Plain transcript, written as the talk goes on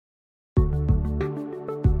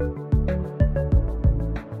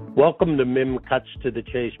Welcome to MIM Cuts to the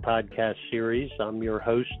Chase podcast series. I'm your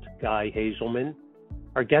host, Guy Hazelman.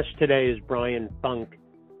 Our guest today is Brian Funk,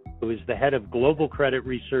 who is the head of global credit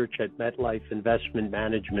research at MetLife Investment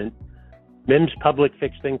Management. MIM's public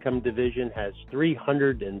fixed income division has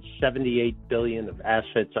 $378 billion of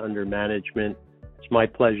assets under management. It's my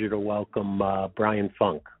pleasure to welcome Brian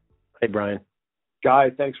Funk. Hey, Brian.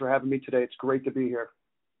 Guy, thanks for having me today. It's great to be here.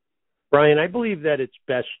 Brian, I believe that it's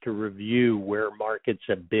best to review where markets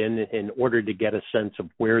have been in order to get a sense of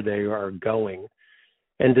where they are going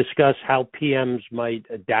and discuss how PMs might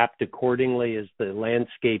adapt accordingly as the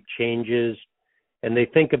landscape changes and they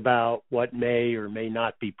think about what may or may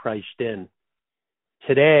not be priced in.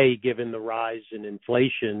 Today, given the rise in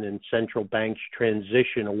inflation and central banks'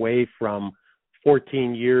 transition away from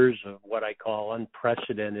 14 years of what I call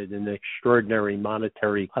unprecedented and extraordinary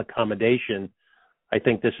monetary accommodation, I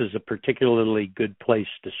think this is a particularly good place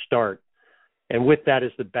to start. And with that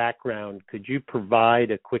as the background, could you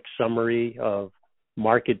provide a quick summary of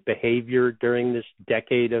market behavior during this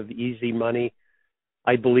decade of easy money?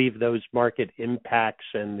 I believe those market impacts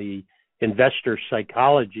and the investor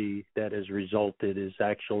psychology that has resulted is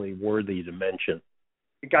actually worthy to mention.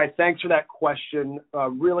 Guy, thanks for that question.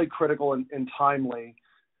 Really critical and timely.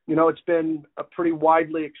 You know, it's been a pretty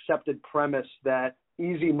widely accepted premise that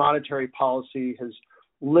easy monetary policy has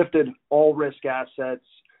lifted all risk assets,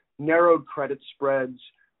 narrowed credit spreads,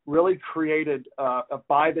 really created a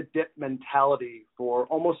buy-the-dip mentality for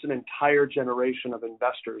almost an entire generation of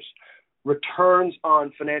investors. Returns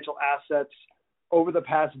on financial assets over the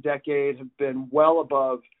past decade have been well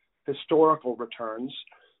above historical returns.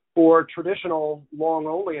 For traditional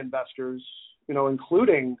long-only investors, you know,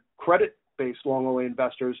 including credit-based long-only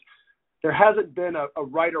investors, there hasn't been a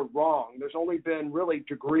right or wrong. There's only been really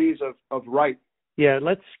degrees of right. Yeah,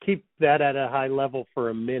 let's keep that at a high level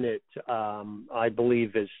for a minute. I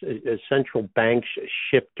believe as central banks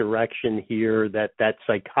shift direction here, that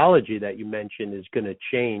psychology that you mentioned is going to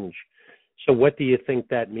change. So what do you think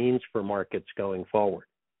that means for markets going forward?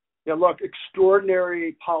 Yeah, look,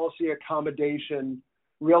 extraordinary policy accommodation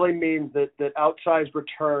really means that outsized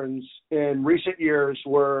returns in recent years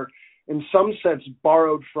were in some sense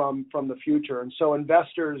borrowed from the future. And so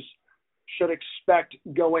investors should expect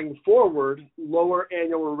going forward lower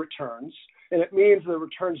annual returns. And it means the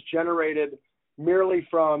returns generated merely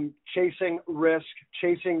from chasing risk,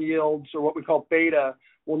 chasing yields, or what we call beta,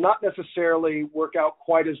 will not necessarily work out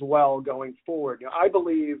quite as well going forward. You know, I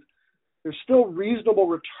believe there's still reasonable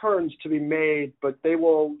returns to be made, but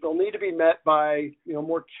they'll need to be met by, you know,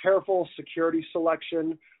 more careful security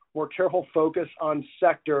selection, more careful focus on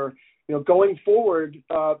sector. You know, going forward,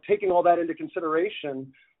 taking all that into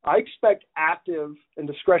consideration, I expect active and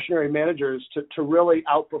discretionary managers to really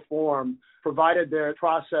outperform, provided their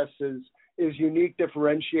process is unique,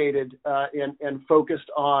 differentiated, and focused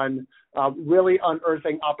on really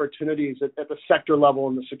unearthing opportunities at the sector level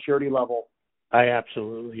and the security level. I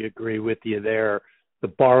absolutely agree with you there. The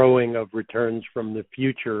borrowing of returns from the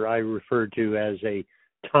future I refer to as a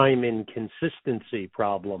time inconsistency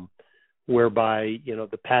problem, whereby, you know,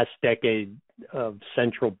 the past decade of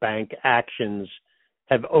central bank actions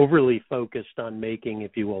have overly focused on making,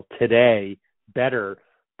 if you will, today better,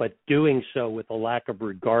 but doing so with a lack of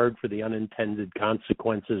regard for the unintended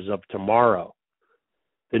consequences of tomorrow.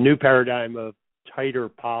 The new paradigm of tighter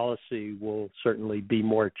policy will certainly be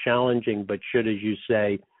more challenging, but should, as you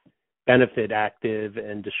say, benefit active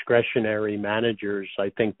and discretionary managers.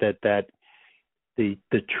 I think that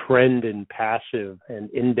the trend in passive and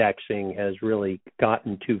indexing has really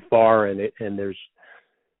gotten too far, and there's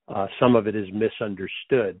some of it is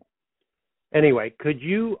misunderstood. Anyway, could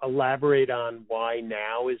you elaborate on why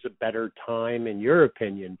now is a better time, in your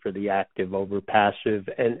opinion, for the active over passive?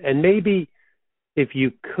 And maybe if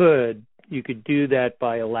you could do that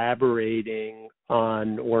by elaborating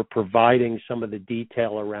on or providing some of the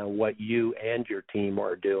detail around what you and your team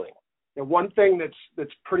are doing. And one thing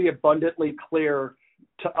that's pretty abundantly clear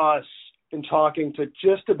to us in talking to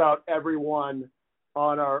just about everyone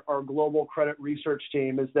on our global credit research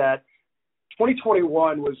team is that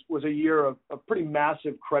 2021 was a year of pretty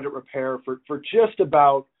massive credit repair for just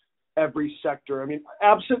about every sector. I mean,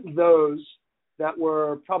 absent those that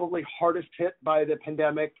were probably hardest hit by the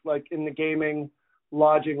pandemic, like in the gaming,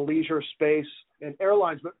 lodging, leisure space, and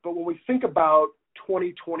airlines. But when we think about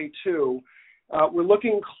 2022, we're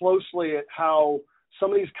looking closely at how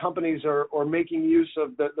some of these companies are making use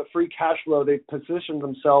of the free cash flow they've positioned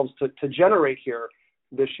themselves to generate here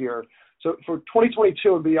this year. So for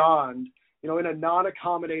 2022 and beyond, you know, in a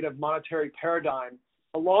non-accommodative monetary paradigm,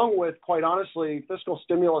 along with, quite honestly, fiscal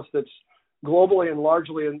stimulus that's globally and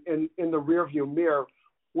largely in the rearview mirror,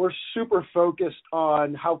 we're super focused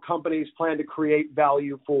on how companies plan to create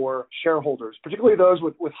value for shareholders, particularly those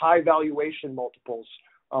with high valuation multiples,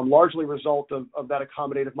 largely a result of that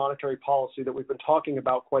accommodative monetary policy that we've been talking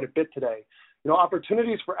about quite a bit today.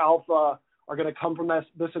 Opportunities for alpha are going to come from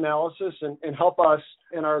this analysis and help us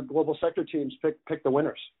and our global sector teams pick the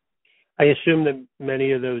winners. I assume that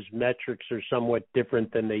many of those metrics are somewhat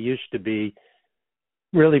different than they used to be,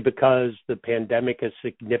 really because the pandemic has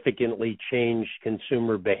significantly changed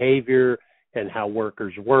consumer behavior and how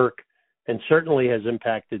workers work, and certainly has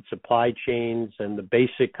impacted supply chains and the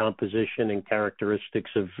basic composition and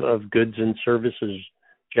characteristics of goods and services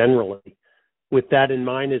generally. With that in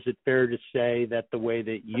mind, is it fair to say that the way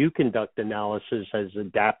that you conduct analysis has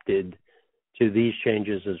adapted to these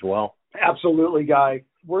changes as well? Absolutely, Guy.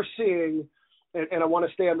 We're seeing, and I want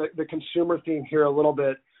to stay on the consumer theme here a little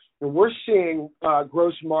bit, and we're seeing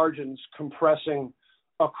gross margins compressing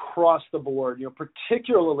across the board,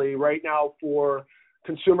 particularly right now for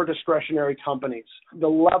consumer discretionary companies. The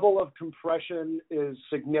level of compression is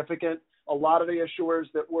significant. A lot of the issuers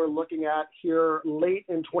that we're looking at here late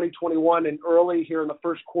in 2021 and early here in the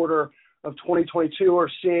first quarter of 2022 are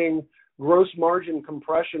seeing gross margin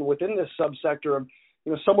compression within this subsector of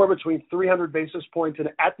somewhere between 300 basis points and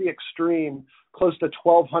at the extreme close to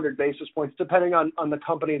 1,200 basis points, depending on the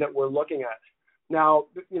company that we're looking at. Now,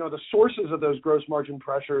 the sources of those gross margin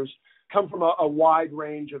pressures come from a wide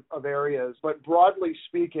range of areas, but broadly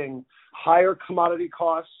speaking, higher commodity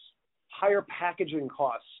costs, higher packaging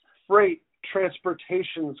costs, freight,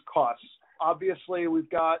 transportation costs. Obviously, we've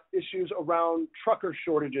got issues around trucker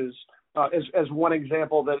shortages as one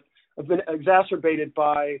example that have been exacerbated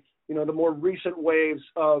by the more recent waves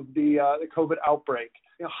of the COVID outbreak.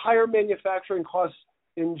 Higher manufacturing costs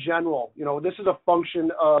in general. This is a function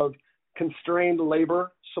of constrained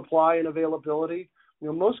labor supply and availability.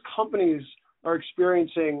 Most companies are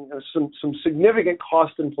experiencing some significant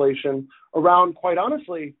cost inflation around, quite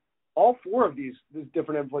honestly, all four of these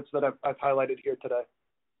different inputs that I've highlighted here today.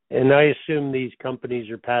 And I assume these companies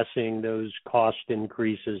are passing those cost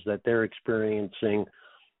increases that they're experiencing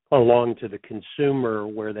along to the consumer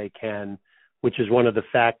where they can, which is one of the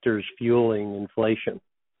factors fueling inflation.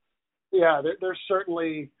 Yeah, they're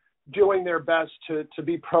certainly doing their best to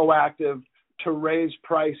be proactive, to raise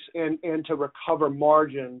price and to recover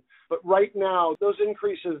margin. But right now, those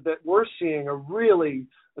increases that we're seeing are really,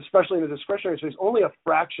 especially in the discretionary space, only a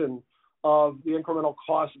fraction of the incremental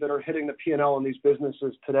costs that are hitting the P&L in these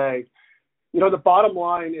businesses today. The bottom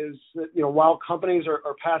line is that, while companies are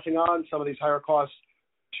passing on some of these higher costs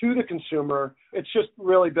to the consumer, it's just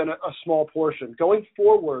really been a small portion. Going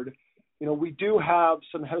forward, we do have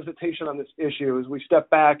some hesitation on this issue as we step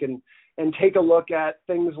back and take a look at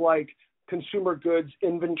things like consumer goods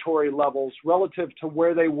inventory levels relative to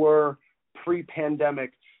where they were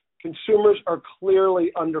pre-pandemic. Consumers are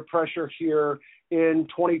clearly under pressure here in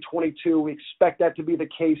 2022. We expect that to be the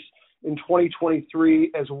case in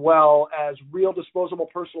 2023 as well, as real disposable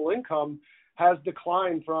personal income has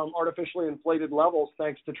declined from artificially inflated levels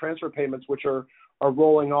thanks to transfer payments, which are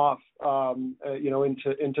rolling off,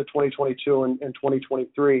 into 2022 and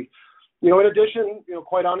 2023. In addition,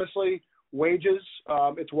 quite honestly, wages,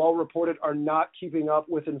 it's well reported, are not keeping up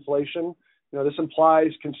with inflation. This implies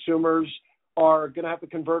consumers are going to have to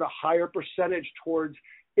convert a higher percentage towards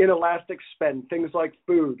inelastic spend, things like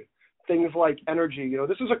food, things like energy.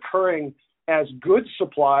 This is occurring as goods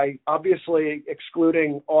supply, obviously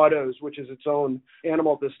excluding autos, which is its own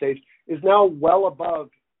animal at this stage, is now well above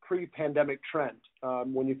pre-pandemic trend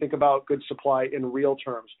when you think about goods supply in real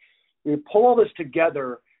terms. You pull all this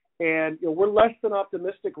together, and we're less than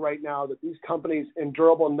optimistic right now that these companies in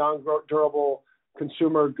durable and non-durable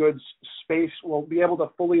consumer goods space will be able to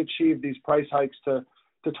fully achieve these price hikes to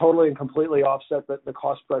totally and completely offset the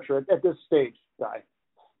cost pressure at this stage, Guy.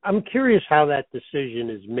 I'm curious how that decision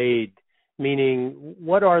is made, meaning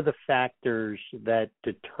what are the factors that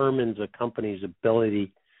determines a company's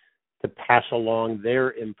ability to pass along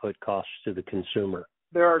their input costs to the consumer?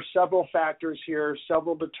 There are several factors here,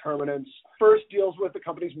 several determinants. First deals with the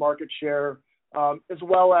company's market share, as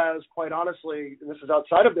well as, quite honestly, and this is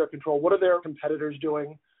outside of their control, what are their competitors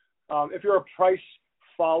doing? If you're a price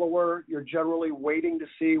follower, you're generally waiting to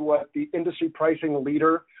see what the industry pricing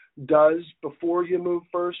leader does before you move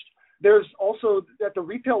first. There's also, at the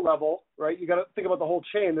retail level, right, you got to think about the whole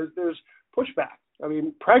chain. There's pushback. I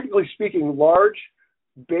mean, practically speaking, large,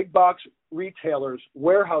 big box retailers,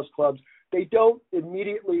 warehouse clubs, they don't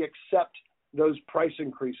immediately accept those price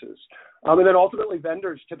increases. And then ultimately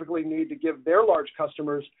vendors typically need to give their large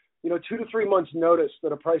customers, 2 to 3 months notice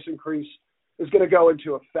that a price increase is going to go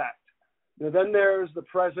into effect. Then there's the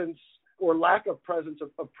presence or lack of presence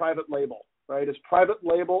of private label, right? Is private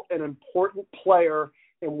label an important player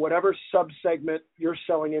in whatever subsegment you're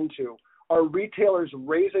selling into? Are retailers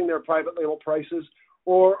raising their private label prices,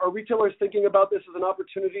 or are retailers thinking about this as an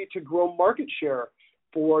opportunity to grow market share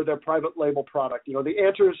for their private label product? You know, the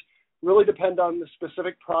answers really depend on the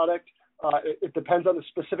specific product. It depends on the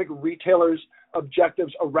specific retailer's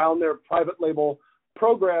objectives around their private label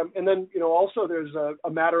program. And then, you know, also there's a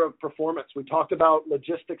matter of performance. We talked about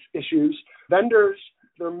logistics issues. Vendors,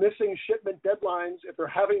 they're missing shipment deadlines. If they're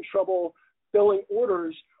having trouble filling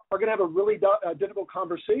orders, are going to have a really difficult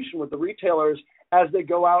conversation with the retailers as they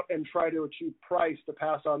go out and try to achieve price to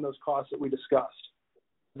pass on those costs that we discussed.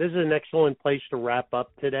 This is an excellent place to wrap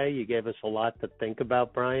up today. You gave us a lot to think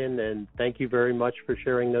about, Brian, and thank you very much for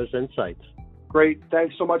sharing those insights. Great.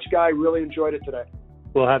 Thanks so much, Guy. Really enjoyed it today.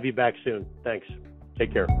 We'll have you back soon. Thanks.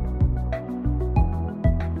 Take care.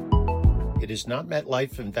 It is not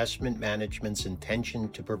MetLife Investment Management's intention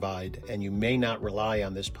to provide, and you may not rely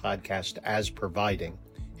on this podcast as providing,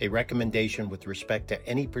 a recommendation with respect to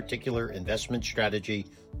any particular investment strategy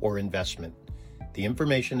or investment. The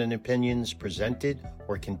information and opinions presented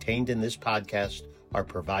or contained in this podcast are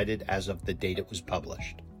provided as of the date it was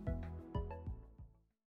published.